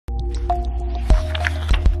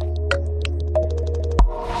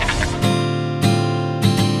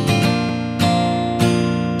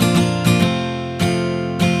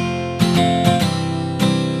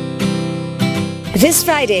This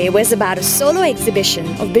Friday was about a solo exhibition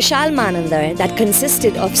of Bishal Manadhar that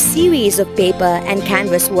consisted of series of paper and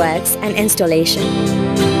canvas works and installation.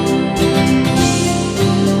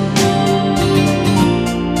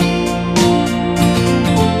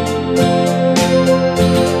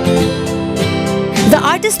 The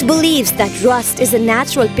artist believes that rust is a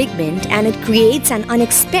natural pigment and it creates an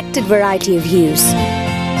unexpected variety of hues.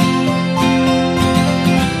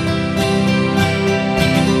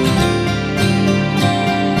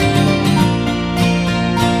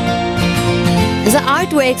 The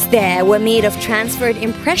artworks there were made of transferred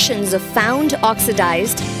impressions of found,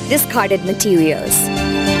 oxidized, discarded materials.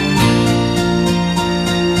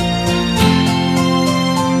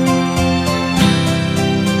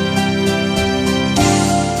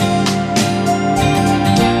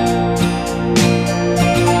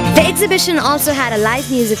 The exhibition also had a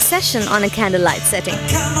live music session on a candlelight setting.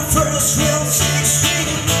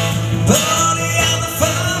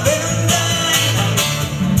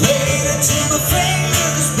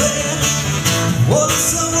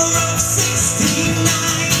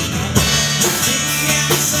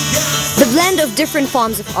 The blend of different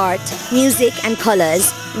forms of art, music and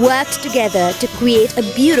colors worked together to create a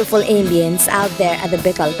beautiful ambience out there at the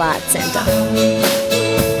Bikalpa Art Center.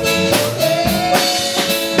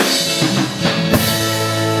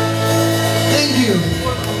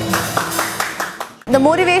 The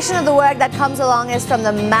motivation of the work that comes along is from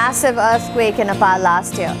the massive earthquake in Nepal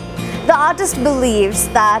last year. The artist believes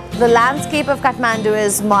that the landscape of Kathmandu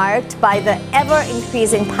is marked by the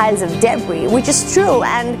ever-increasing piles of debris, which is true,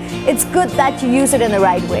 and it's good that you use it in the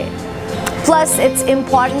right way. Plus, it's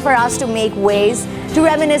important for us to make ways to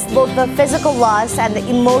reminisce both the physical loss and the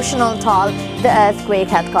emotional toll the earthquake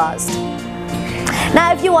had caused.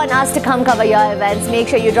 Now, if you want us to come cover your events, make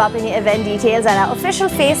sure you drop in your event details at our official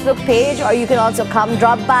Facebook page, or you can also come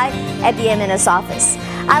drop by at the M&S office.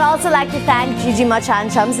 I'd also like to thank Gigi Machan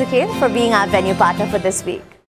Chamsake for being our venue partner for this week.